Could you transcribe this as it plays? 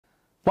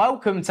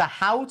Welcome to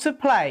How to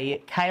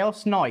Play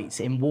Chaos Knights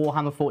in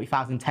Warhammer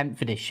 40k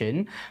 10th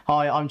edition.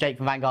 Hi, I'm Jake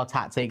from Vanguard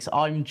Tactics.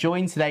 I'm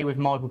joined today with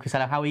Michael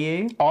Costello. How are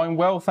you? I'm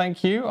well,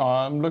 thank you.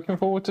 I'm looking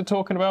forward to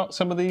talking about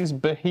some of these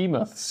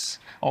behemoths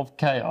of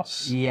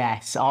chaos.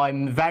 Yes,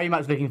 I'm very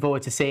much looking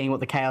forward to seeing what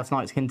the Chaos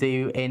Knights can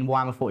do in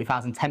Warhammer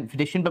 40k 10th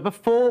edition. But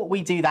before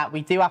we do that,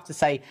 we do have to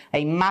say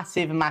a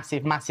massive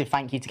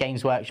thank you to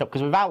Games Workshop,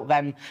 because without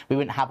them, we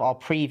wouldn't have our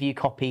preview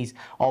copies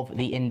of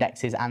the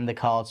indexes and the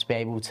cards to be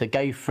able to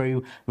go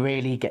through,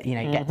 really get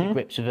to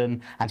grips with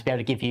them, and to be able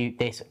to give you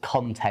this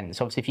content.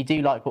 So obviously, if you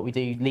do like what we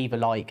do, leave a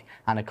like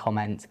and a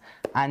comment,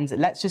 and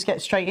let's just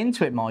get straight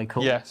into it,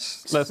 Michael.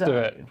 Yes, let's do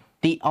it.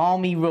 The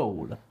army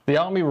rule. The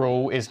army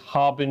rule is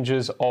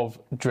Harbingers of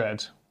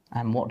Dread.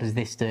 And what does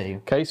this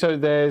do? Okay, so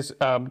there's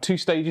two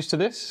stages to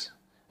this.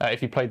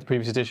 If you played the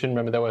previous edition,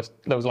 remember there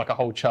was like a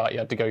whole chart you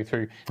had to go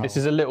through. This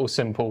is a little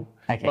simple,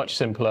 much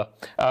simpler.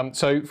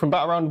 So from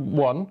battle round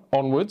 1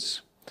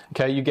 onwards,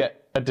 okay, you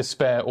get a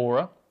despair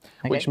aura,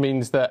 which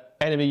means that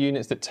enemy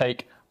units that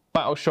take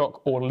battle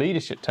shock or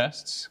leadership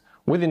tests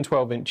within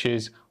 12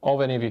 inches of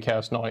any of your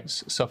Chaos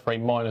Knights suffer a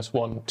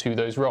 -1 to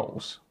those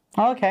rolls.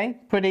 Okay,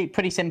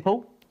 pretty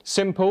simple.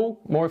 Simple,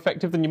 more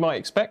effective than you might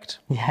expect.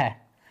 Yeah.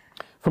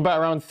 From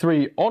battle round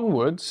 3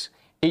 onwards,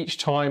 each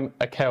time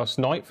a Chaos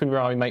Knight from your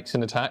army makes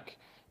an attack,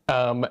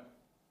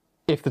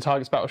 if the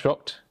target's battle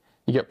shocked,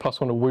 you get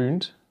 +1 a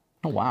wound.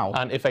 Oh wow.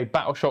 And if a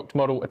battle shocked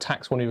model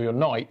attacks one of your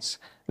knights,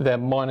 they're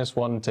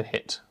 -1 to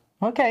hit.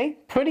 Okay,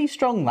 pretty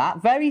strong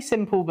that. Very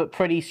simple, but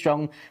pretty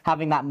strong,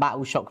 having that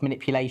battle shock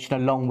manipulation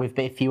along with,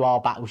 if you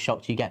are battle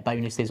shocked, you get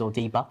bonuses or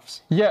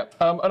debuffs. Yeah,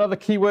 another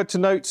keyword to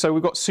note, so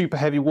we've got Super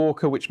Heavy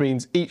Walker, which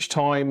means each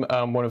time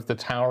one of the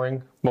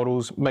towering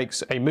models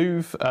makes a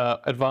move,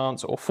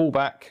 advance or fall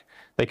back,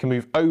 they can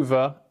move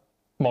over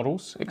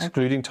models,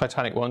 excluding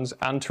Titanic ones,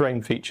 and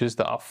terrain features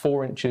that are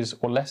 4 inches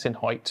or less in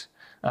height,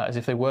 as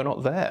if they were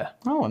not there.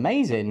 Oh,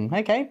 amazing.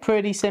 Okay,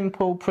 pretty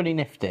simple, pretty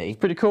nifty.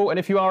 Pretty cool, and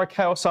if you are a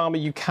Chaos army,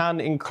 you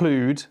can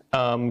include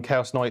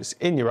Chaos Knights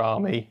in your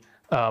army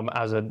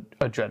as a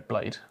Dread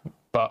Blade.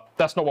 But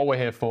that's not what we're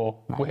here for.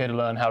 No. We're here to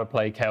learn how to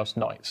play Chaos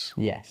Knights.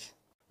 Yes.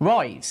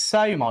 Right,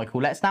 so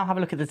Michael, let's now have a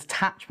look at the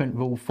detachment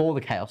rule for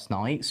the Chaos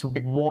Knights.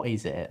 What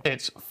is it?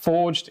 It's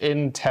Forged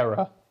in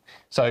Terror.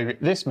 So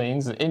this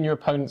means that in your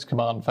opponent's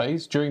command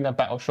phase, during their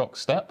battle shock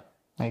step,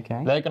 they're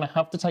going to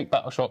have to take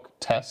battle shock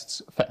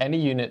tests for any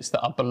units that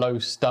are below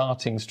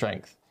starting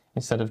strength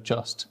instead of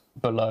just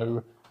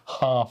below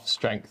half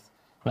strength.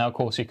 Now, of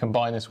course, you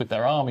combine this with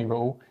their army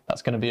rule,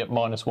 that's going to be at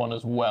 -1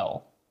 as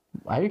well.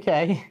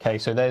 Okay. Okay,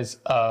 so there's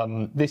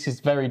this is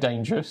very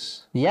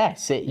dangerous.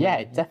 Yes,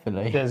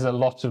 definitely. There's a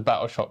lot of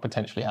battle shock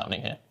potentially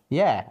happening here.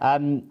 Yeah,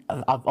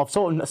 I've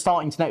sort of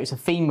starting to notice a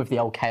theme with the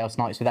old Chaos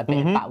Knights with that bit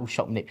of battle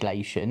shock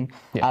manipulation.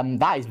 Yeah.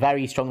 That is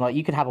very strong. Like,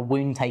 you could have a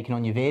wound taken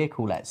on your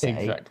vehicle, let's say,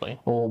 exactly,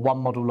 or one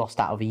model lost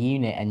out of a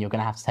unit, and you're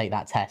going to have to take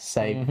that test.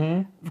 So,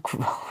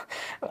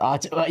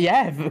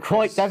 yeah,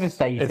 quite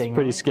devastating. It's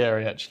pretty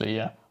scary, actually.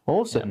 Yeah.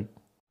 Awesome. Yeah.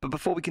 But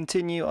before we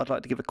continue, I'd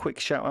like to give a quick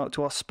shout out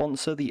to our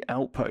sponsor, The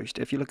Outpost.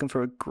 If you're looking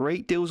for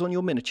great deals on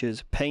your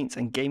miniatures, paints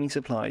and gaming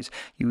supplies,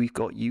 we've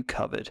got you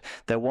covered.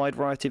 Their wide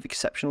variety of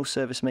exceptional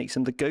service makes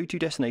them the go-to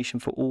destination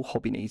for all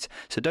hobby needs.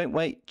 So don't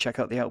wait, check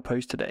out The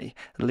Outpost today.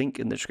 Link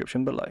in the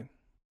description below.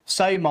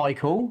 So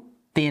Michael,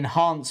 the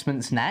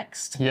enhancements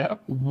next. Yeah.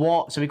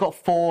 So we've got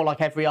 4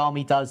 like every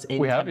army does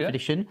in 10th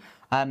edition.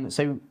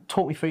 So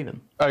talk me through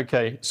them.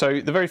 Okay, so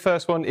the very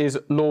first one is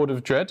Lord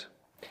of Dread.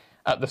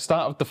 At the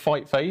start of the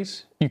fight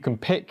phase, you can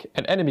pick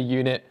an enemy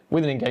unit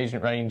with an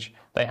engagement range.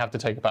 They have to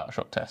take a battle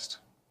shock test.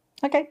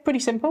 Okay, pretty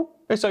simple.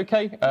 It's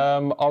okay.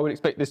 I would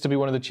expect this to be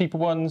one of the cheaper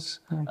ones,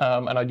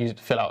 and I'd use it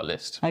to fill out a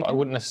list. Okay. But I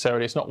wouldn't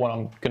necessarily, it's not one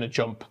I'm going to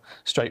jump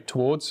straight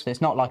towards. So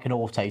it's not like an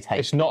auto take?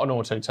 It's not an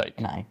auto take.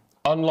 No.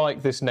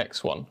 Unlike this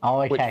next one,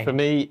 which for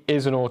me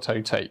is an auto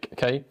take,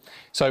 okay?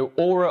 So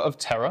Aura of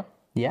Terror.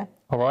 Yeah.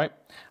 All right.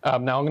 Now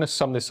I'm going to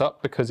sum this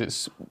up because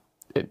it's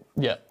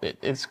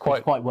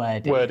quite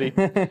wordy.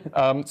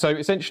 So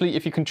essentially,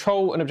 if you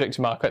control an objective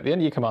marker at the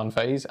end of your command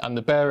phase and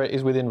the bearer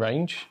is within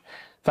range,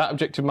 that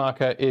objective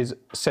marker is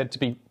said to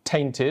be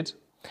tainted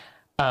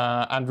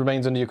and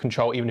remains under your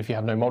control even if you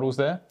have no models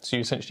there. So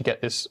you essentially get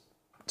this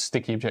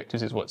sticky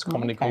objectives is what it's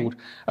commonly called.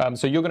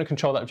 So you're going to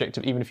control that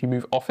objective even if you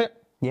move off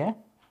it. Yeah.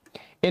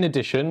 In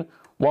addition,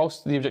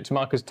 whilst the objective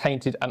marker is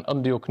tainted and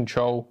under your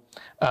control,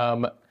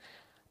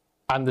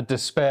 and the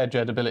Despair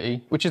Dread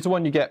ability, which is the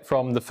one you get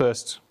from the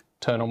first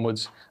turn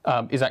onwards,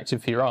 is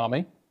active for your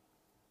army,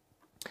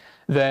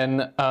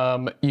 then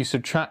you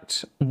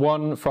subtract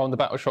 1 from the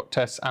battle shock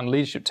tests and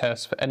leadership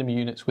tests for enemy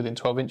units within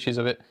 12 inches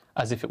of it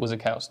as if it was a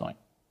Chaos Knight.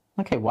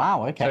 Okay,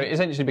 wow, okay. So it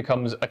essentially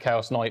becomes a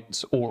Chaos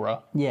Knight's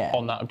aura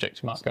on that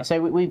objective marker. So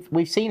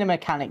we've seen a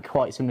mechanic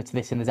quite similar to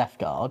this in the Death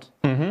Guard,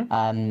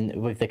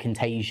 with the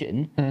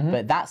Contagion,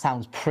 but that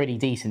sounds pretty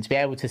decent to be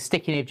able to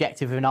stick in the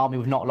objective of an army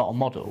with not a lot of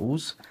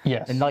models.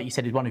 Yes. And like you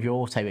said, one of your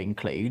auto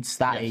includes.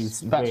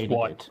 That's really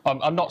good.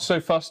 I'm not so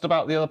fussed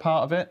about the other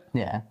part of it.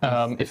 Yeah.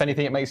 If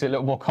anything, it makes it a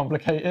little more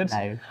complicated.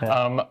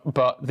 No.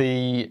 But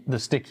the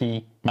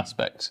sticky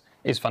aspect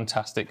is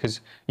fantastic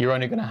because you're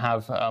only going to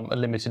have a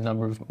limited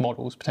number of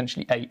models,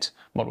 potentially 8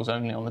 models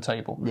only on the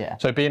table. Yeah.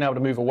 So being able to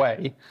move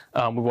away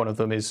with one of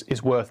them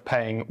is worth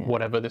paying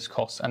whatever this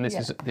costs, and this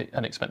is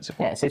an expensive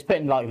one. Yeah, so it's put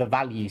in like the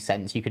value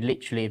sense. You could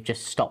literally have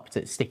just stopped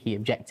at sticky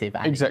objective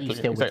and you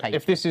still would take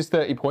If this is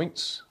 30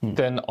 points,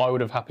 then I would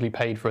have happily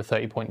paid for a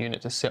 30-point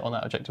unit to sit on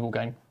that objective all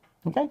game.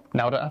 Okay.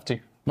 Now I don't have to.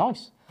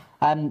 Nice.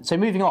 So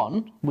moving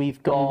on,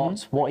 we've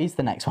got, what is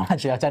the next one?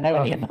 Actually, I don't know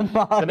any of them.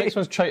 The next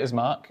one's Traitor's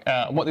Mark.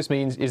 And what this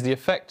means is the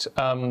effect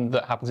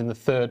that happens in the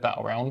 3rd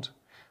battle round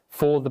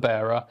for the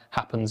bearer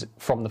happens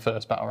from the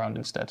 1st battle round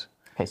instead.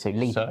 Okay, so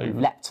you've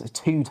leapt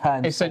 2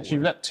 turns Essentially,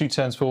 you've leapt 2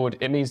 turns forward.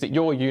 It means that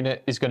your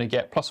unit is going to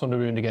get +1 to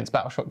wound against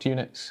battle-shocked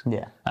units.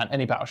 Yeah. And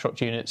any battle-shocked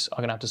units are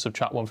going to have to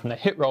subtract 1 from their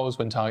hit rolls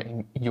when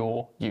targeting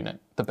your unit,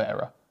 the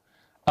bearer.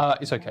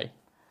 It's okay.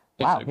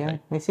 Wow, okay.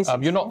 Yeah.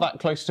 You're not that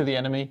close to the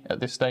enemy at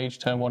this stage,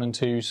 turn 1 and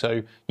 2,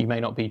 so you may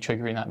not be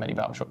triggering that many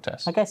battle shock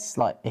tests. I guess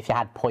like if you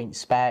had points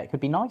spare, it could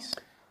be nice.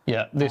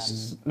 Yeah,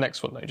 this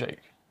next one though, Jake.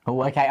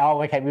 Oh,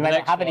 okay. We may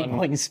not have any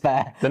points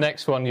spare. The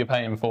next one you're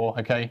paying for,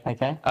 okay?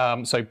 Okay.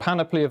 So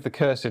Panoply of the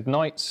Cursed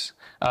Knights.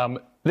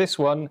 This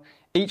one,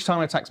 each time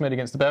an attack's made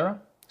against the bearer,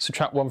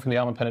 subtract 1 from the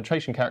armor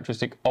penetration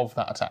characteristic of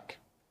that attack.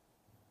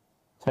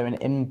 So an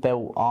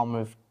inbuilt armor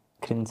of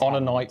contempt. On a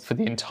knight for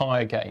the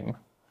entire game.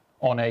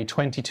 On a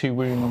 22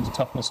 wounds,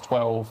 toughness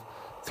 12,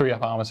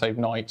 3-up armor save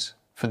knight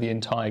for the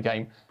entire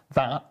game.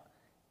 That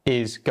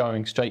is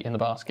going straight in the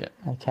basket.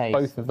 Okay.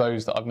 Both of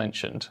those that I've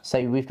mentioned.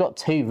 So we've got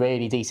 2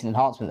 really decent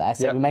enhancements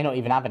there, so we may not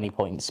even have any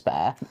points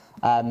spare.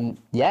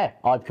 Yeah,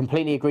 I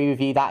completely agree with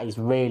you. That is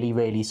really,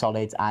 really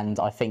solid, and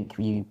I think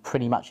you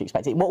pretty much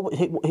expect it.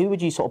 Who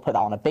would you sort of put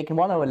that on, a big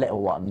one or a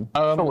little one?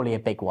 Probably a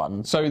big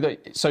one. So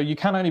you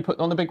can only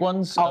put on the big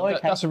ones. Oh, okay.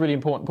 That's a really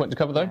important point to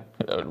cover,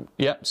 though.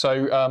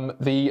 So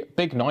the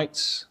big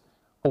knights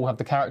all have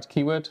the character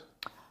keyword.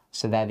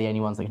 So they're the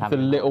only ones that can have the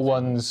little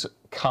ones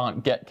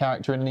can't get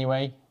character in any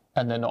way,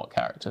 and they're not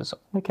characters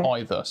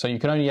either. So you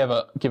can only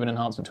ever give an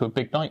enhancement to a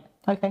big knight.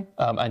 Okay.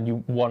 And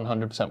you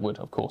 100% would,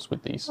 of course,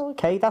 with these.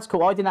 Okay, that's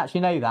cool. I didn't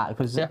actually know that,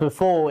 because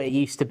before it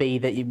used to be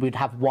that you would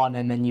have one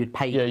and then you'd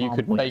pay. Yeah, you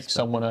could make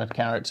someone a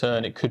character,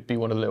 and it could be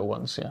one of the little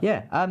ones.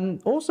 Yeah.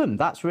 Awesome.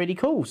 That's really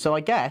cool. So I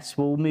guess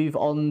we'll move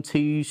on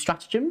to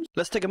stratagems.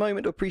 Let's take a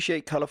moment to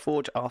appreciate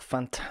Colourforge, our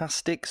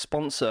fantastic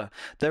sponsor.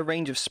 Their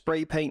range of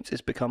spray paints has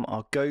become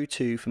our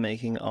go-to for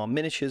making our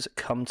miniatures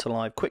come to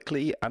life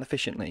quickly and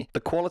efficiently. The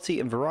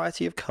quality and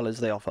variety of colours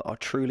they offer are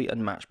truly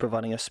unmatched,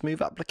 providing a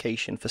smooth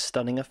application for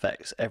stunning effects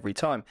every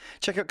time.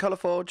 Check out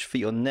Colourforge for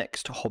your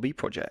next hobby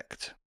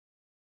project.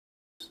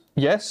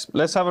 Yes,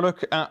 let's have a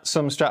look at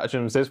some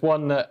stratagems. There's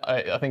one that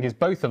I think is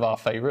both of our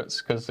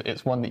favourites, because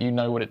it's one that you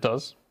know what it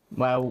does.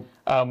 Well,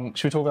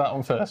 should we talk about that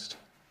one first?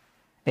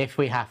 If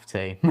we have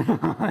to.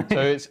 So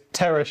it's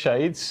Terror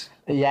Shades.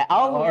 Yeah.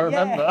 Oh, I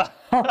remember.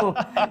 Oh,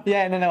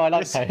 yeah, no, I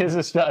like that. This is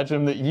a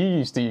stratagem that you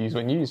used to use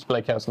when you used to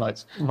play Chaos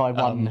Knights. My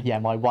one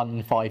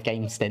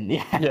 5-game stint.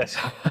 Yeah. Yes.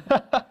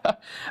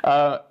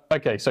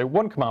 Okay, so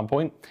 1 command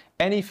point.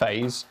 Any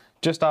phase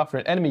just after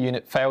an enemy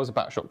unit fails a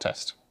battle shock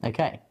test.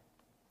 Okay.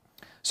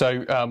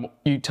 So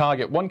you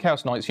target 1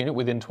 Chaos Knights unit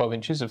within 12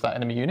 inches of that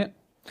enemy unit,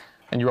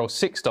 and you roll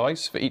 6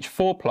 dice for each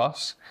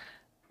 4+.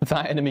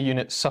 That enemy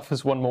unit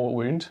suffers 1 more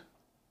wound.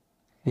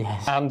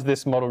 Yes. And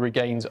this model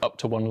regains up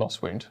to 1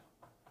 lost wound.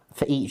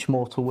 For each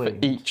mortal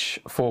wound? For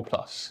each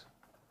 4+.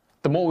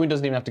 The mortal wound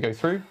doesn't even have to go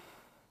through.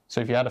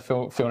 So if you had a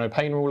feel no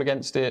pain rule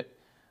against it,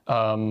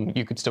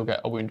 you could still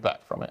get a wound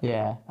back from it.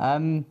 Yeah.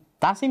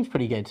 That seems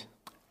pretty good.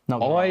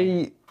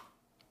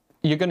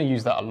 You're going to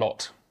use that a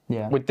lot.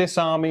 Yeah. With this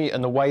army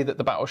and the way that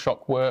the battle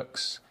shock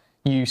works,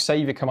 you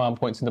save your command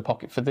points in the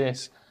pocket for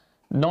this.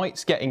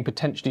 Knights getting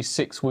potentially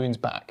 6 wounds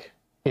back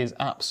is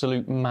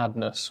absolute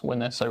madness when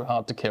they're so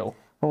hard to kill.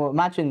 Well,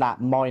 imagine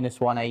that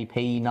 -1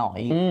 AP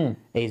knight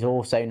is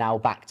also now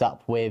backed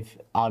up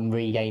with I'm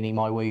regaining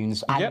my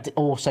wounds and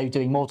also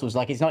doing mortals.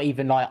 Like, it's not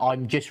even like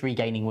I'm just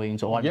regaining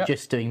wounds or I'm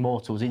just doing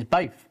mortals. It's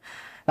both.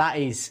 That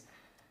is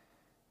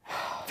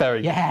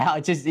very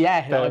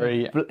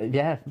very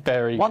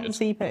very 1 good.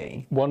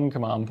 CP. 1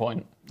 command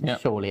point. Yeah.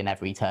 Surely an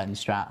every turn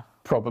strat.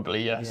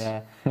 Probably, yes.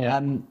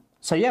 Yeah.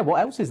 So yeah, what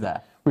else is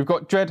there? We've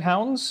got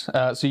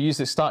Dreadhounds, so you use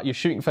this start your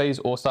shooting phase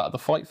or start of the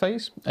fight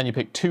phase, and you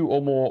pick 2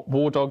 or more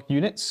War Dog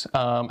units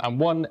and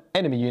 1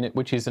 enemy unit,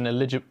 which is an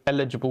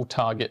eligible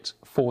target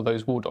for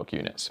those War Dog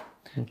units.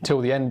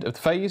 Till the end of the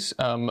phase,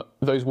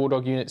 those War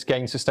Dog units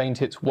gain sustained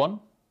hits 1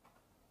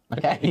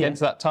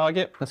 against that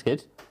target. That's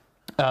good.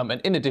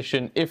 And in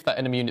addition, if that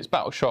enemy unit's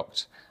battle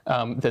shocked,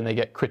 then they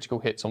get critical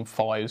hits on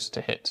 5s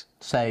to hit.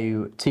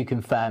 So to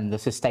confirm, the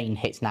sustained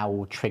hits now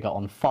will trigger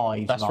on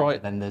 5s. That's rather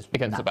right. Than the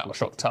against the battle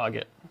shocked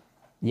target.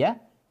 Yeah.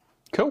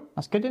 Cool.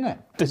 That's good, isn't it?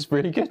 This is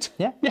really good.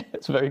 Yeah. Yeah,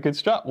 it's a very good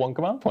strat. 1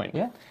 command point.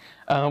 Yeah.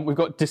 We've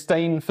got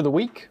disdain for the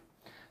weak.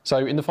 So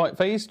in the fight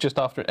phase, just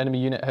after an enemy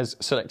unit has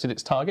selected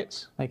its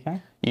targets,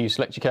 Okay. you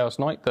select your Chaos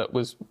Knight that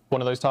was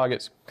one of those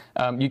targets.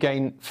 You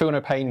gain Feel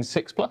No Pain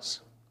 6+.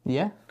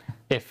 Yeah.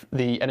 If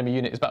the enemy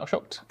unit is battle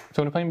shocked,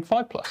 Feel No Pain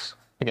 5+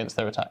 against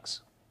their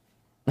attacks.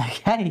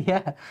 Okay,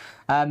 yeah.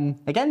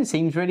 Again,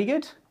 seems really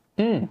good.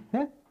 Yeah.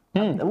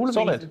 All of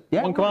Solid. These,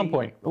 yeah, 1 command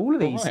point. All of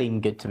these All right.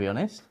 seem good, to be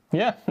honest.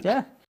 Yeah.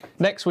 Yeah.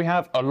 Next, we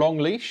have a long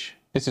leash.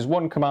 This is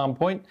 1 command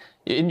point.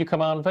 In your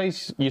command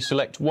phase, you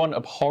select 1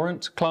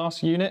 abhorrent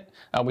class unit,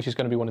 which is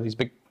going to be one of these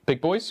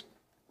big boys.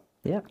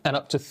 Yeah. And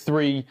up to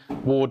 3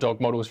 war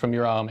dog models from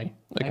your army.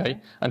 Okay.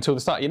 Until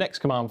the start of your next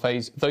command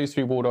phase, those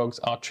 3 war dogs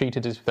are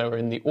treated as if they were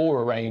in the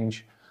aura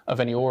range of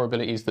any aura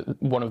abilities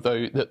that one of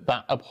those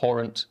that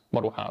abhorrent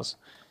model has.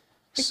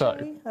 Okay.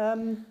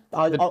 So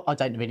I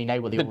don't really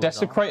know what the auras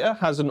Desecrator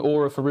has an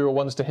aura for reroll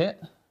 1s to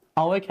hit.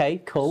 Oh,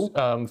 okay, cool.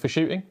 For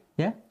shooting.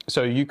 Yeah.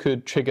 So you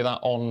could trigger that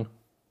on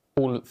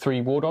all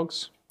 3 war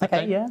dogs.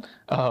 Okay, yeah.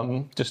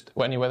 Just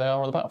anywhere they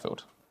are on the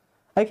battlefield.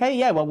 Okay,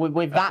 yeah. Well,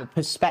 with that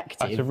perspective,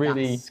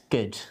 that's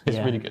good. It's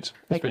really good.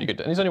 It's really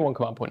good, and it's only 1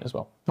 command point as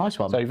well. Nice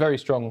one. So very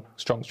strong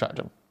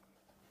stratagem.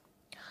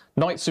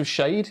 Knights of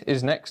Shade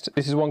is next.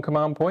 This is 1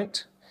 command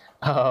point.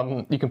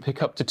 You can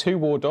pick up to 2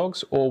 war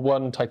dogs or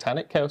 1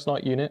 Titanic Chaos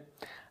Knight unit,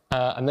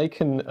 and they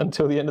can,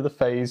 until the end of the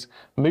phase,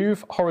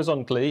 move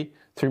horizontally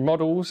through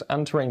models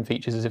and terrain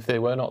features as if they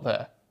were not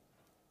there.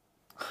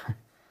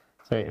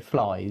 So it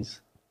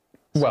flies.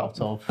 Well,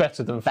 sort of.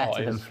 better than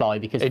fly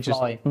because it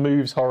fly just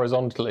moves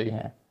horizontally.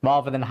 Yeah.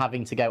 Rather than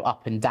having to go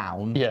up and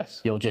down,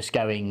 yes, you're just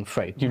going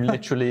through. You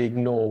literally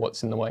ignore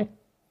what's in the way.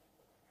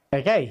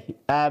 Okay.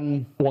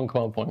 1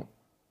 command point.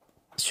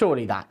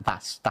 Surely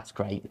that's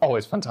great. Oh,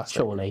 it's fantastic.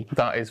 Surely.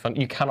 That is fun.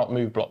 You cannot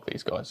move block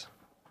these guys.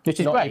 Which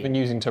is not great. even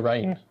using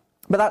terrain.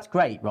 But that's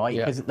great, right?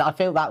 Yeah. Because I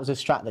feel that was a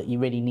strat that you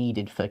really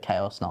needed for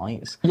Chaos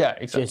Knights. Yeah,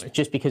 exactly.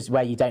 Just because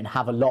where you don't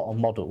have a lot of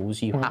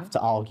models, you have to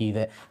argue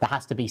that there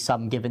has to be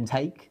some give and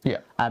take. Yeah.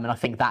 And I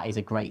think that is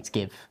a great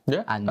give.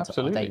 Yeah, and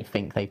absolutely. I don't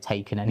think they've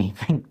taken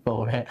anything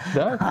for it.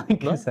 No,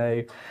 no.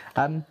 So,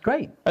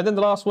 great. And then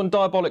the last one,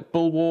 Diabolic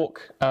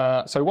Bulwark.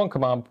 So 1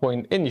 command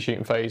point in your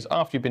shooting phase.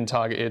 After you've been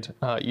targeted,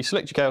 you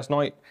select your Chaos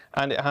Knight,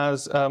 and it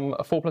has a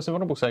 4+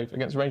 invulnerable save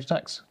against ranged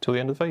attacks till the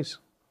end of the phase.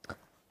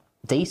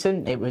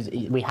 Decent. It was.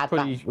 We had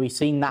that. We've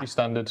seen that.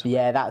 Standard.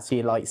 Yeah, that's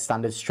your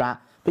standard strat.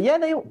 But yeah,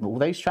 all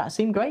those strats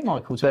seem great,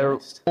 Michael. They're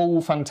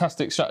all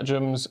fantastic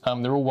stratagems.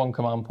 They're all 1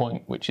 command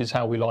point, which is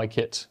how we like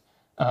it.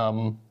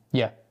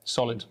 Yeah,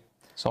 solid.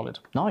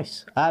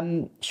 Nice.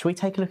 Should we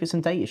take a look at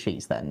some data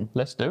sheets then?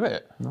 Let's do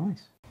it.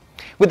 Nice.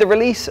 With the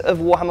release of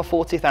Warhammer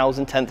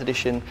 40,000 10th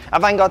edition,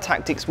 at Vanguard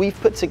Tactics we've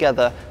put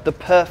together the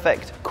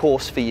perfect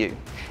course for you.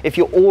 If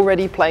you're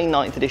already playing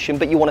 9th edition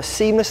but you want to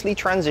seamlessly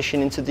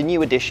transition into the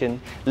new edition,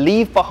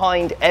 leave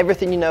behind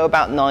everything you know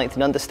about 9th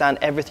and understand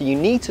everything you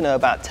need to know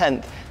about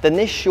 10th, then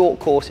this short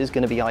course is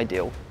going to be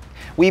ideal.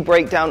 We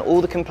break down all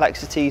the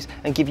complexities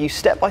and give you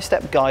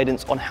step-by-step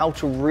guidance on how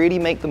to really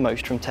make the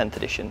most from 10th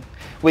edition.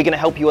 We're going to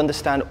help you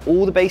understand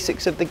all the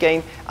basics of the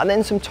game and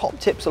then some top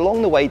tips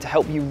along the way to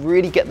help you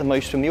really get the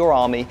most from your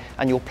army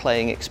and your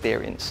playing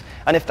experience.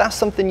 And if that's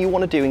something you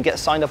want to do and get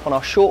signed up on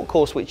our short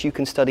course which you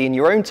can study in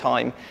your own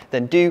time,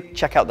 then do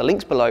check out the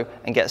links below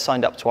and get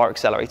signed up to our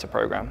accelerator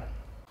program.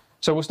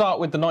 So we'll start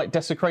with the Knight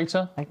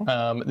Desecrator.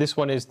 Okay. This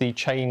one is the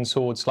chain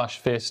sword /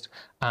 fist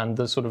and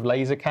the sort of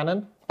laser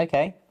cannon.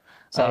 Okay.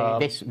 So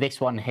this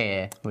one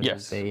here would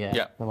yes, be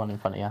the one in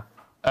front of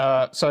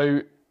you.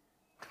 So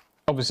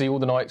obviously all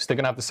the knights, they're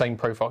going to have the same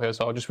profile here,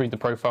 so I'll just read the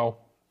profile.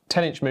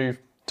 10-inch move,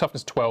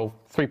 toughness 12,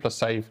 3+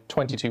 save,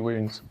 22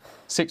 wounds,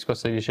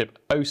 6+ leadership,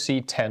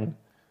 OC 10.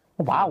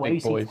 Wow,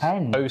 OC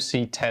 10.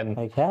 OC 10.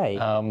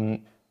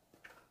 Okay.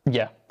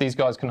 Yeah, these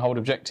guys can hold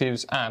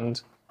objectives,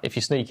 and if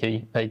you're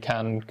sneaky, they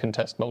can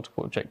contest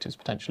multiple objectives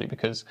potentially,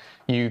 because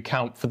you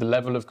count for the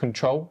level of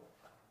control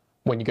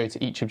when you go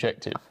to each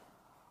objective.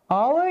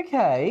 Oh,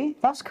 okay.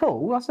 That's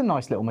cool. That's a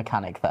nice little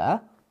mechanic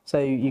there. So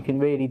you can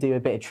really do a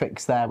bit of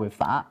tricks there with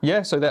that.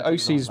 Yeah, so their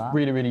OC is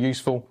really, really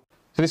useful.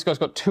 So this guy's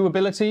got 2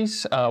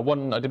 abilities.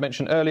 One I did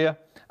mention earlier.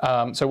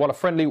 So while a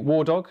friendly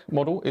war dog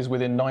model is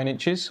within 9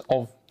 inches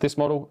of this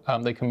model,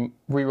 they can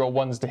reroll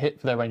 1s to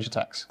hit for their range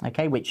attacks.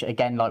 Okay, which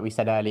again, like we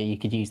said earlier, you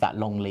could use that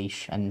long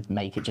leash and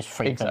make it just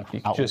freak them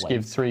out. Just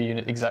give 3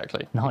 units,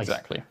 exactly. Nice.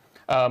 Exactly.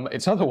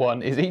 Its other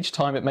one is each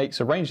time it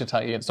makes a ranged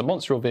attack against a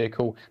monster or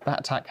vehicle, that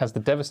attack has the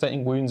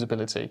devastating wounds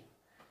ability.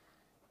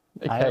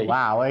 Okay. Oh,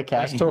 wow, okay.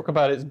 Let's talk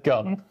about its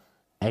gun.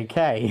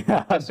 Okay.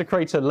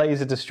 Desecrator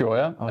Laser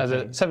Destroyer has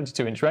a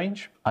 72-inch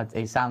range.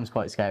 It sounds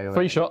quite scary.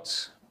 3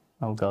 shots.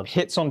 Oh, God.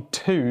 Hits on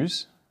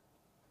 2s.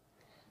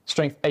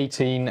 Strength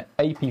 18,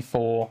 AP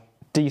 4,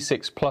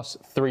 D6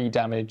 +3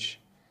 damage.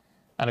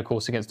 And of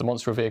course, against a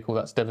monster or vehicle,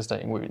 that's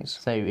devastating wounds.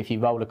 So if you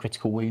roll a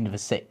critical wound of a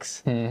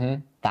 6,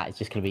 that is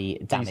just going to be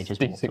damage as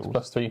D6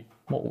 plus 3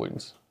 mortal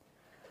wounds.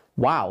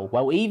 Wow.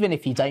 Well, even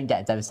if you don't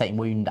get a devastating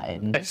wound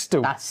in, that's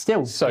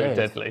still so good.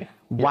 Deadly.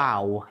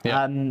 Wow.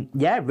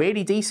 Yeah,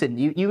 really decent.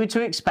 You were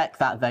to expect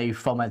that though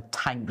from a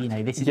tank. You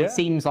know, this is, it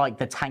seems like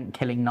the tank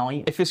killing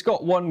knight. If it's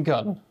got one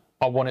gun,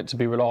 I want it to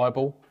be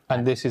reliable,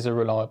 and this is a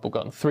reliable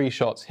gun. 3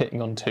 shots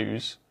hitting on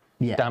 2s,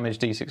 damage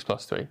D6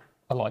 plus 3.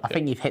 I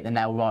think you've hit the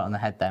nail right on the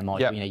head there,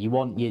 Mike. Yep. You know, you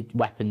want your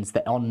weapons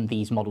that on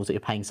these models that you're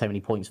paying so many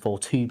points for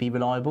to be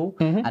reliable,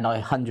 and I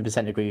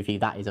 100% agree with you.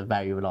 That is a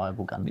very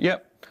reliable gun.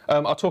 Yep.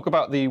 I'll talk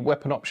about the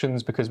weapon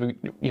options because we,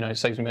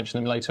 saves we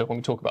mention them later when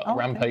we talk about the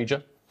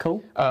Rampager.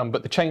 Cool.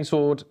 But the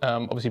chainsword,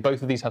 obviously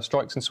both of these have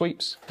strikes and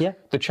sweeps. Yeah.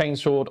 The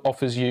chainsword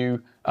offers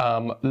you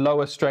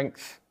lower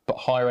strength but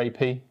higher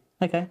AP.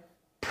 Okay.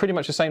 Pretty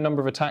much the same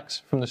number of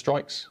attacks from the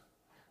strikes.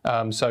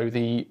 So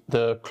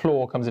the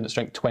claw comes in at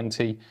strength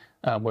 20.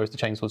 Whereas the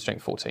chainsword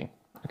strength 14.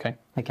 Okay.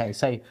 Okay,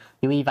 so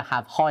you either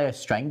have higher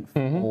strength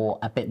or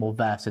a bit more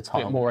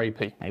versatile. A bit more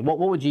AP. Okay, what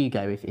would you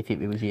go if it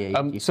was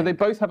you? So they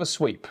both have a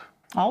sweep.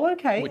 Oh,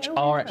 okay. Which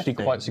are actually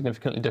quite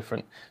significantly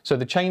different. So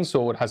the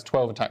chainsword has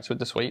 12 attacks with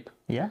the sweep.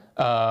 Yeah.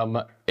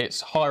 It's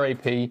higher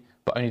AP,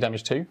 but only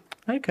damage 2.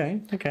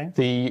 Okay, okay.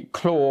 The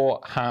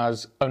claw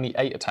has only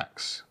 8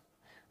 attacks,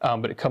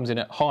 but it comes in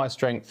at higher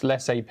strength,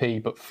 less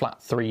AP, but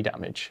flat 3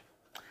 damage.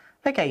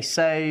 Okay,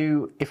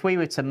 so if we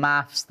were to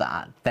maths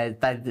that,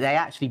 they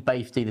actually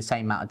both do the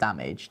same amount of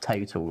damage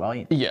total,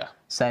 right? Yeah.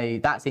 So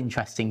that's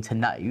interesting to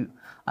note.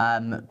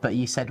 But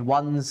you said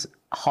one's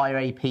higher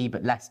AP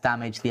but less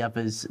damage, the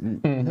other's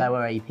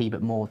lower AP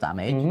but more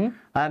damage.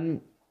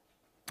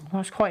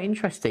 That's quite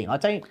interesting. I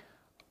think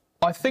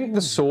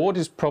the sword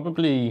is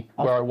probably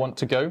where I want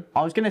to go.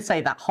 I was going to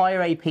say that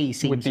higher AP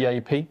seems with the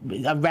AP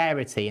a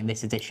rarity in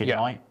this edition,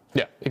 right?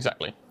 Yeah,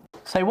 exactly.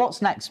 So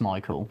what's next,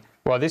 Michael?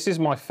 Well, this is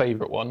my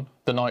favourite one,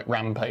 the Knight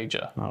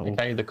Rampager,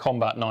 okay, the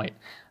Combat Knight.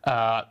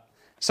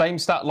 Same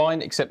stat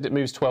line, except it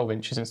moves 12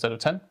 inches instead of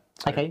 10.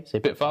 So so a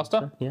bit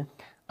faster. Yeah.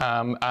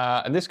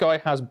 And this guy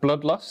has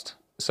Bloodlust,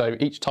 so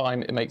each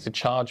time it makes a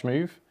charge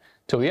move,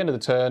 till the end of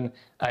the turn,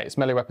 its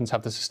melee weapons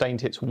have the sustained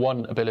hits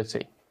 1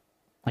 ability.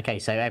 Okay,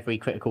 so every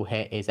critical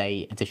hit is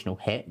a additional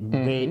hit.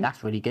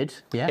 That's really good.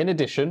 Yeah. In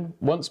addition,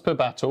 once per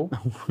battle,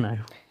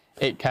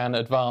 it can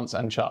advance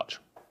and charge.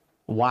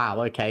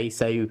 Wow, okay,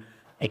 so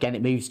again,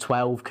 it moves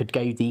 12, could go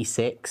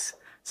D6,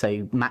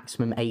 so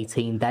maximum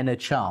 18, then a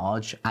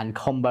charge, and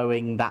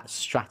comboing that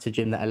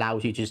stratagem that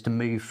allows you just to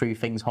move through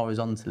things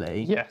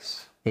horizontally.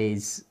 Yes.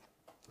 Is...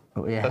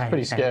 That's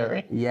pretty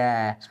scary.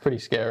 Yeah. It's pretty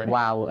scary.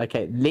 Wow,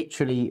 okay,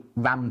 literally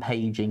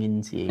rampaging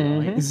into you,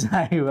 right? So,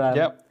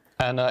 yep,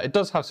 and it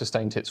does have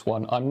sustained hits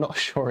 1. I'm not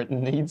sure it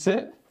needs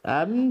it.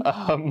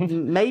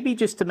 Maybe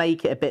just to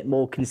make it a bit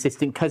more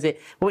consistent, because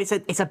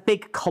it's a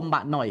big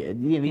combat knight. You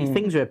know, these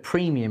things are a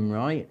premium,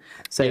 right?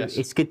 So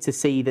it's good to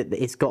see that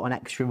it's got an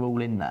extra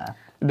rule in there.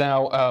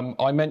 Now,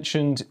 I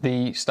mentioned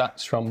the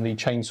stats from the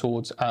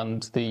chainswords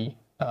and the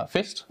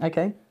fist.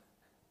 Okay.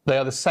 They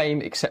are the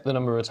same except the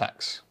number of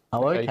attacks.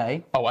 Oh,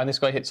 okay. Oh, and this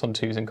guy hits on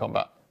 2s in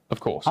combat, of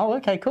course. Oh,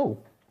 okay,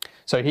 cool.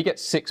 So he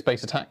gets 6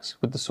 base attacks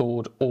with the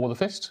sword or the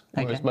fist,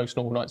 whereas most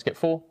normal knights get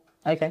 4.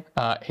 Okay.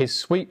 His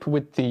sweep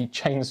with the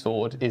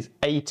chainsword is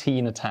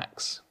 18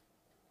 attacks.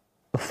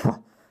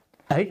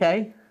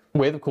 Okay.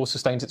 With, of course,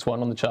 sustains its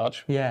 1 on the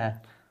charge. Yeah.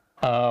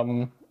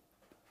 Cool.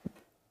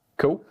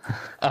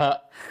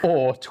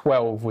 Or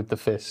 12 with the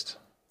fist.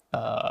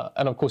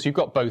 And of course, you've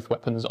got both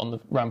weapons on the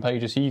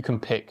Rampager, so you can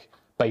pick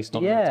based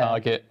on the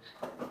target.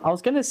 I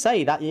was going to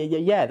say that,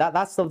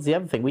 that's the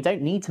other thing. We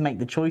don't need to make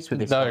the choice with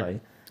this guy.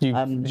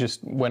 You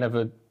just,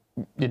 whenever,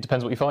 it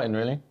depends what you're fighting,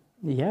 really.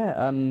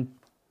 Yeah.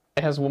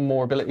 It has 1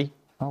 more ability,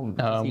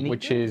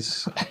 which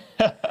is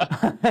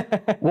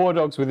War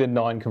Dogs within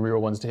 9 can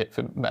reroll 1s to hit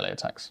for melee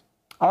attacks.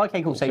 Oh,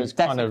 okay, cool. So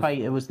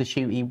Desecrator was the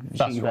shooty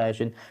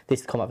version. This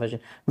is the combat version.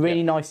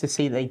 Really nice to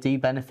see they do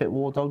benefit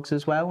War Dogs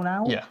as well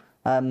now. Yeah.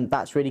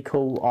 That's really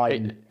cool. I'm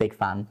a big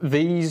fan.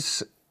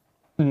 These,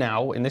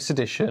 now, in this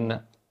edition,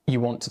 you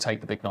want to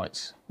take the big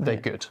knights. They're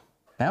good.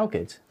 They are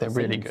good. They're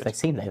really good. They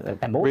seem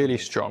they're more really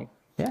strong.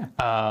 Yeah.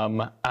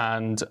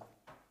 And,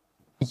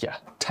 yeah,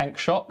 Tank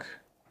Shock.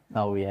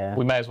 Oh, yeah.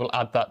 We may as well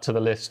add that to the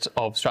list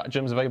of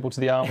stratagems available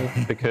to the army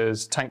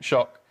because Tank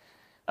Shock,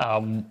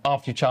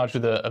 after you charge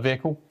with a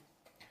vehicle,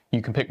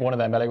 you can pick one of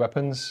their melee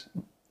weapons,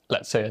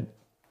 let's say a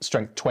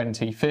strength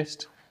 20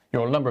 fist. You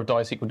roll a number of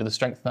dice equal to the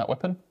strength of that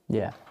weapon.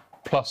 Yeah.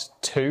 Plus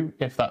 2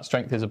 if that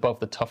strength is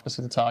above the toughness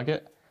of the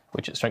target,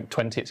 which at strength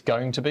 20 it's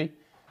going to be.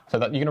 So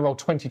that you're going to roll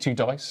 22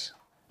 dice,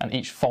 and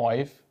each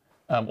 5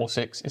 or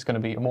 6 is going to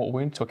be a mortal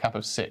wound to a cap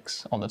of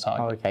 6 on the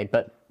target. Oh, okay,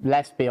 but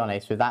let's be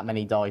honest, with that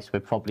many dice,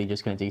 we're probably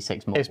just going to do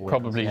 6 mortal wounds. It's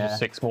probably just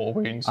 6 mortal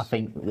wounds. I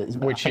think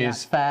which is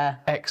that's fair.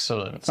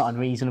 Excellent. It's not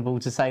unreasonable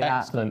to say that.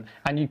 Excellent.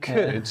 And you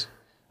could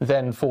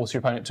then force your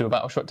opponent to a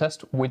battle shot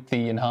test with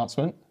the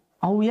enhancement.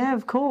 Oh, yeah,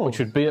 of course. Which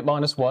would be at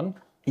 -1.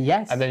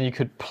 Yes. And then you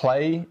could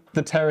play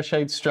the Terror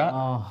Shade strat.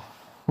 Oh.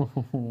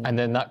 And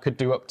then that could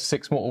do up to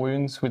 6 mortal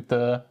wounds with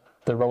the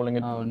the rolling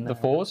the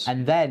 4s,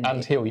 and then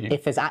heal you.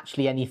 If there's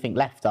actually anything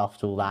left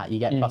after all that, you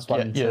get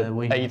 +1 to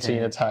wound.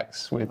 18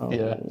 attacks with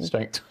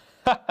strength.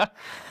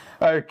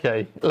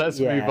 Okay, let's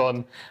move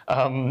on.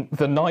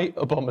 The Knight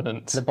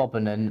Abominant. The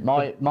Bobbinant.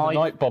 The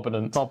Knight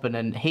Bobbinant.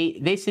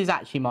 Bobbinant. This is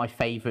actually my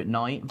favourite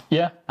knight.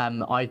 Yeah.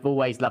 I've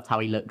always loved how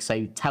he looks.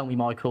 So tell me,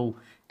 Michael,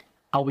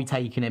 are we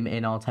taking him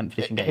in our 10th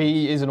edition game?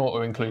 He is an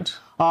auto-include.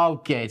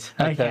 Oh, good.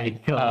 Okay,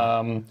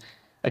 cool.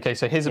 Okay,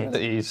 so his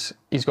abilities,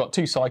 he's got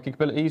 2 psychic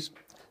abilities.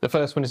 The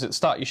first one is at the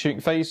start of your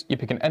shooting phase, you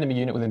pick an enemy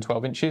unit within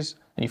 12 inches,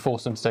 and you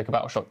force them to take a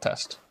battle shock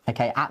test.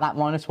 Okay, at that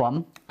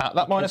 -1. At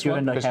that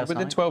 -1, because you're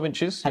within 12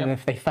 inches. And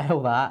if they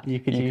fail that, you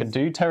can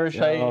do Terror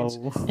Shades,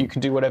 you can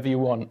do whatever you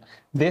want.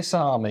 This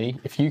army,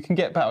 if you can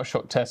get battle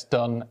shock tests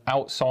done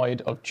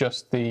outside of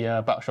just the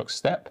battle shock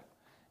step,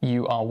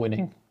 you are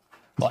winning.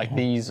 Like,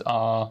 these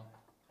are...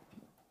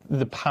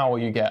 The power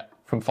you get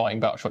from fighting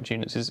battle shock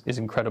units is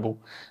incredible.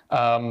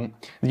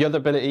 The other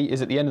ability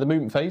is at the end of the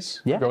movement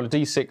phase. You roll a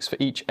d6 for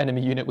each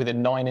enemy unit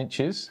within 9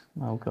 inches.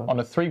 Oh, God. On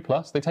a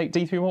 3+, they take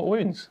d3 mortal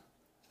wounds.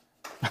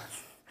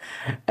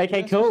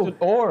 Okay, cool.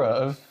 Just an aura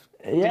of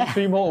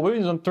d3 mortal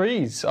wounds on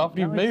 3s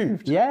after you've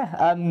moved.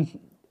 Yeah.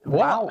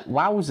 Wow.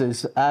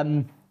 Wowzers.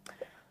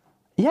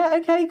 Yeah,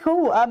 okay,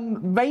 cool.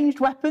 Ranged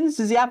weapons.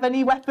 Does he have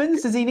any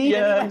weapons? Does he need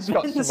any weapons?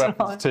 Yeah, he's got some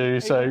weapons too.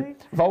 So,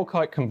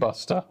 Volkite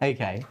Combustor.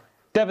 Okay.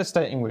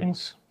 Devastating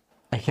wounds.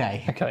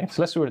 Okay. Okay,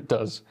 so let's see what it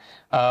does.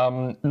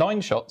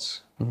 9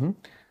 shots,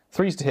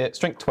 3s to hit,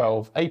 strength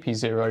 12, AP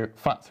 0,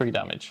 flat 3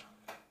 damage.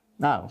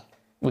 Oh.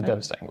 With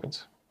devastating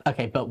wounds.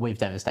 Okay, but with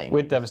devastating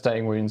wounds. With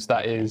devastating wounds,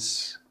 that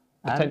is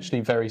potentially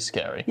very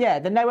scary. Yeah,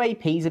 the no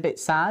AP is a bit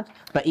sad,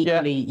 but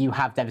equally you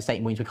have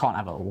devastating wounds. We can't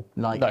have it all.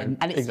 Like, no,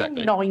 and it's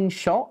exactly. 9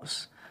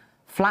 shots,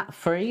 flat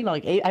 3.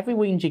 Like, every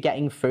wound you're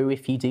getting through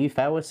if you do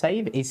fail a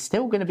save is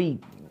still going to be...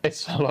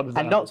 It's a lot of damage.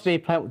 And not to be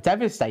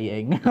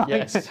devastating.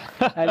 Yes.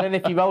 And then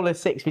if you roll a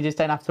 6, we just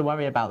don't have to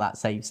worry about that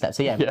save step.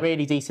 So yeah,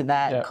 really decent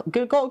there.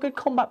 Yeah. Got a good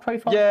combat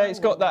profile. Yeah, it's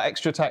got that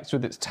extra attacks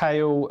with its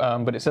tail,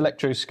 but its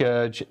Electro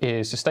Scourge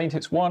is sustained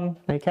hits 1,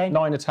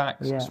 9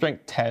 attacks,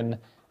 strength 10,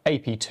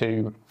 AP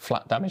 2,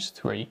 flat damage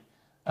 3.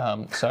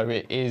 So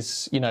it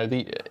is, you know,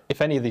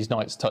 if any of these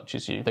knights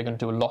touches you, they're going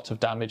to do a lot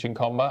of damage in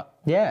combat.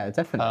 Yeah,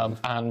 definitely.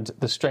 And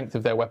the strength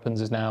of their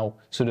weapons is now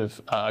sort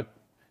of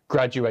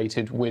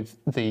graduated with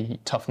the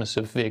toughness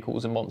of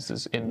vehicles and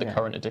monsters in the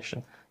current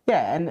edition.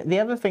 Yeah, and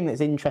the other thing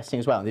that's interesting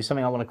as well, and there's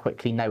something I want to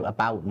quickly note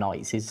about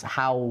knights, is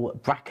how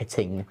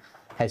bracketing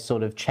has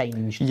sort of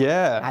changed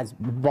as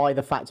by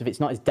the fact of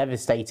it's not as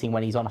devastating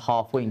when he's on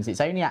half wounds.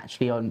 It's only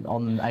actually on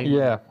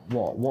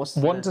what's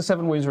 1 to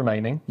 7 wounds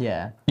remaining.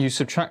 Yeah. You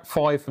subtract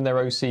 5 from their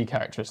OC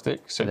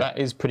characteristic, so that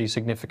is pretty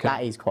significant.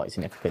 That is quite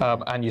significant.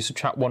 And you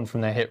subtract 1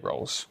 from their hit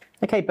rolls.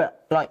 Okay,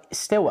 but like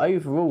still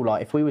overall,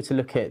 like if we were to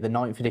look at the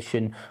 9th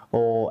edition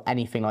or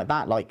anything like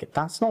that, like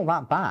that's not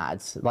that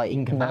bad. Like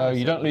in comparison. No,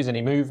 you don't lose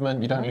any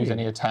movement, you don't lose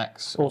any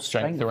attacks or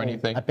strength or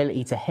anything.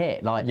 Ability to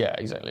hit, like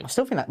exactly. I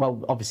still think that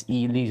obviously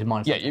you lose a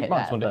 -1 to hit.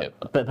 -1 to hit.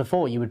 But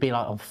before you would be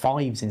like on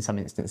 5s in some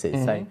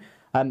instances. So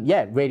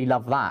really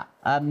love that.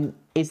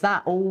 Is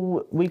that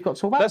all we've got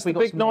to talk about? That's the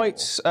big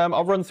knights.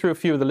 I'll run through a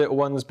few of the little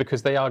ones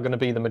because they are going to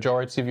be the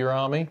majority of your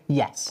army.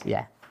 Yes,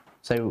 yeah.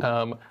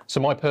 So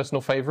my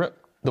personal favourite,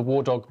 the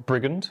War Dog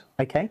Brigand.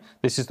 Okay.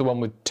 This is the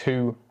one with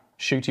 2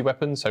 shooty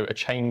weapons, so a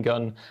chain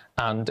gun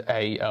and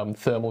a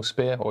thermal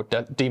spear or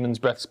demon's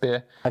breath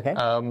spear. Okay.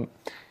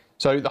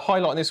 So the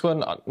highlight on this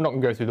one, I'm not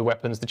going to go through the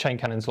weapons. The chain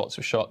cannon's lots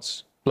of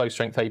shots, low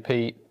strength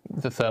AP.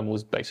 The thermal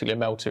is basically a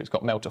melter. It's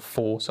got melter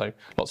 4, so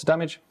lots of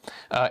damage.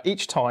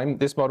 Each time,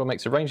 this model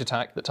makes a ranged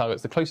attack that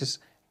targets the closest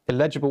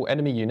eligible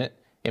enemy unit.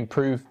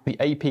 Improve the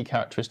AP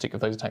characteristic of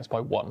those attacks by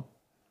 1.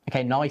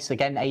 Okay, nice.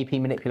 Again, AP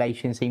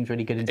manipulation seems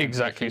really good.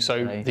 Exactly.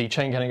 So the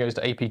chain cannon goes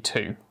to AP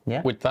 2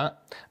 with that.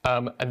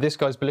 And this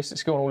guy's ballistic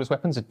skill on all his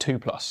weapons are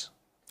 2+.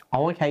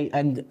 Oh, okay.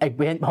 And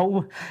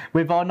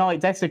with our Knight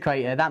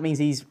Desecrator, that means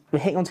he's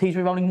hitting on 2s,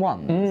 rerolling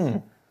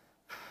 1s.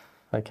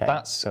 Okay.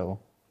 That's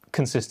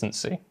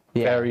consistency.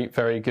 Yeah. Very,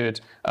 very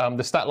good.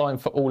 The stat line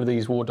for all of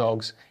these War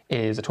Dogs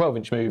is a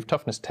 12-inch move,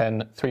 toughness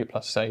 10,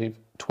 3+ save,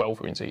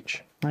 12 wounds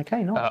each.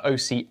 Okay, nice.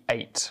 OC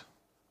 8.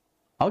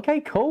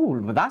 Okay,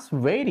 cool. But that's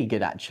really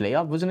good, actually.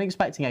 I wasn't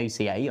expecting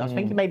OC8. I was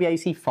thinking maybe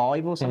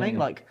OC5 or something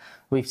like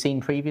we've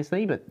seen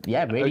previously. But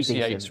yeah, really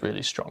OC8 is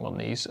really strong on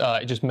these.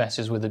 It just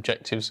messes with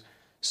objectives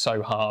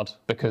so hard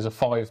because a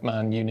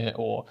 5-man unit,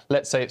 or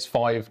let's say it's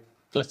 5,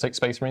 let's take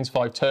Space Marines,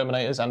 5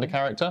 Terminators and a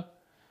character,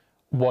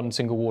 1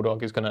 single War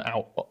Dog is going to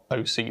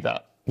out-OC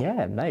that.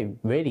 Yeah, no,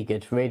 really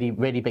good. Really,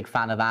 really big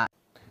fan of that.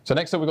 So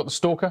next up we've got the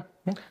Stalker.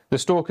 Yeah. The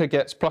Stalker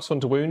gets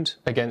 +1 to wound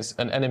against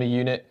an enemy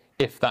unit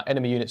if that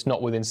enemy unit's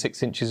not within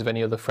 6 inches of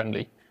any other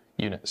friendly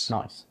units.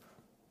 Nice.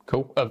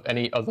 Cool. Of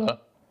any other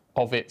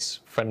of its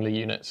friendly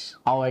units.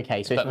 Oh,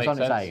 okay. So if it's on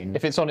its own.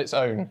 If it's on its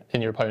own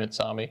in your opponent's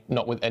army,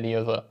 not with any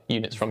other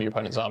units from your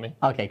opponent's army.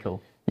 Okay,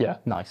 cool. Yeah.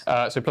 Nice.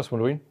 So +1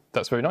 to wound.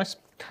 That's very nice.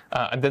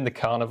 And then the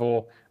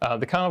Carnivore.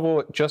 The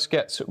Carnivore just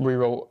gets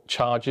reroll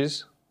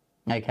charges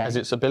as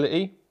its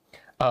ability,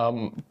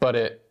 but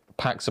it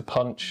packs a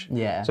punch.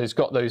 Yeah. So it's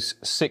got those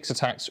 6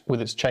 attacks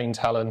with its chain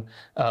talon,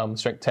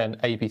 strength 10,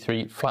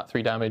 AP3, flat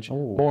 3 damage.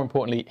 Ooh. More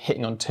importantly,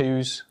 hitting on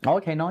 2s. Oh,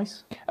 okay,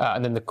 nice.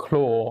 And then the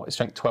claw is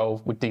strength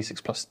 12 with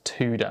d6 plus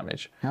 2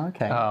 damage.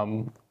 Okay.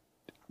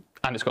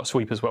 And it's got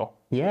sweep as well.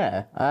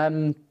 Yeah.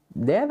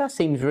 Yeah, that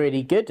seems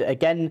really good.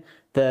 Again,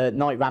 the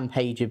Knight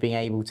Rampager being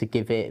able to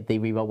give it the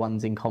reroll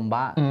 1s in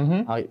combat,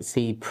 I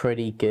see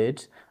pretty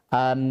good.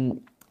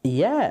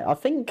 Yeah, I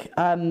think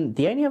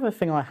the only other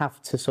thing I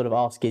have to sort of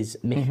ask is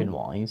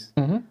mission-wise,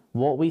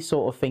 what are we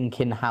sort of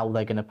thinking how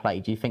they're going to play?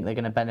 Do you think they're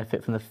going to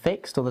benefit from the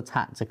fixed or the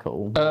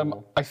tactical?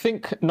 I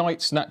think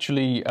Knights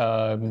naturally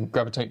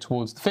gravitate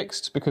towards the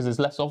fixed because there's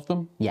less of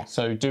them. Yeah.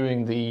 So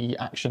doing the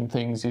action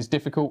things is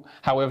difficult.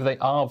 However, they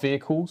are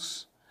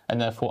vehicles and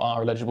therefore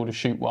are eligible to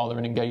shoot while they're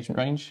in engagement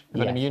range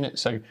of enemy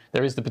units. So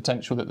there is the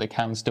potential that they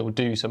can still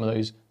do some of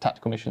those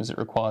tactical missions that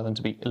require them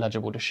to be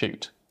eligible to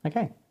shoot.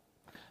 Okay.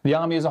 The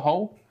army as a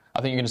whole,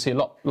 I think you're going to see a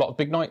lot of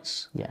big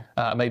knights,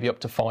 maybe up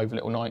to 5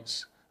 little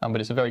knights, but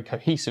it's a very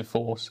cohesive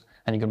force,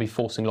 and you're going to be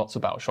forcing lots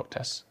of battle shock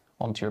tests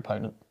onto your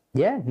opponent.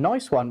 Yeah,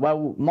 nice one.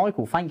 Well,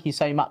 Michael, thank you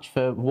so much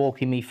for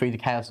walking me through the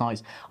Chaos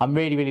Knights. I'm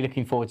really, really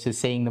looking forward to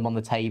seeing them on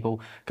the table.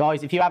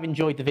 Guys, if you have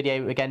enjoyed the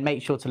video, again,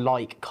 make sure to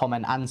like,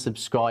 comment and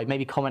subscribe.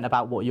 Maybe comment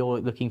about what you're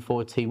looking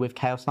forward to with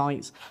Chaos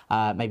Knights.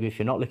 Maybe if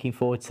you're not looking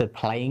forward to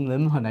playing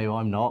them, I know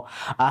I'm not.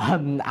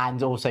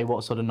 And also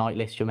what sort of knight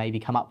list you'll maybe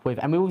come up with.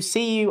 And we will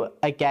see you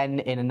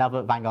again in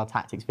another Vanguard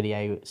Tactics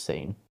video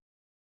soon.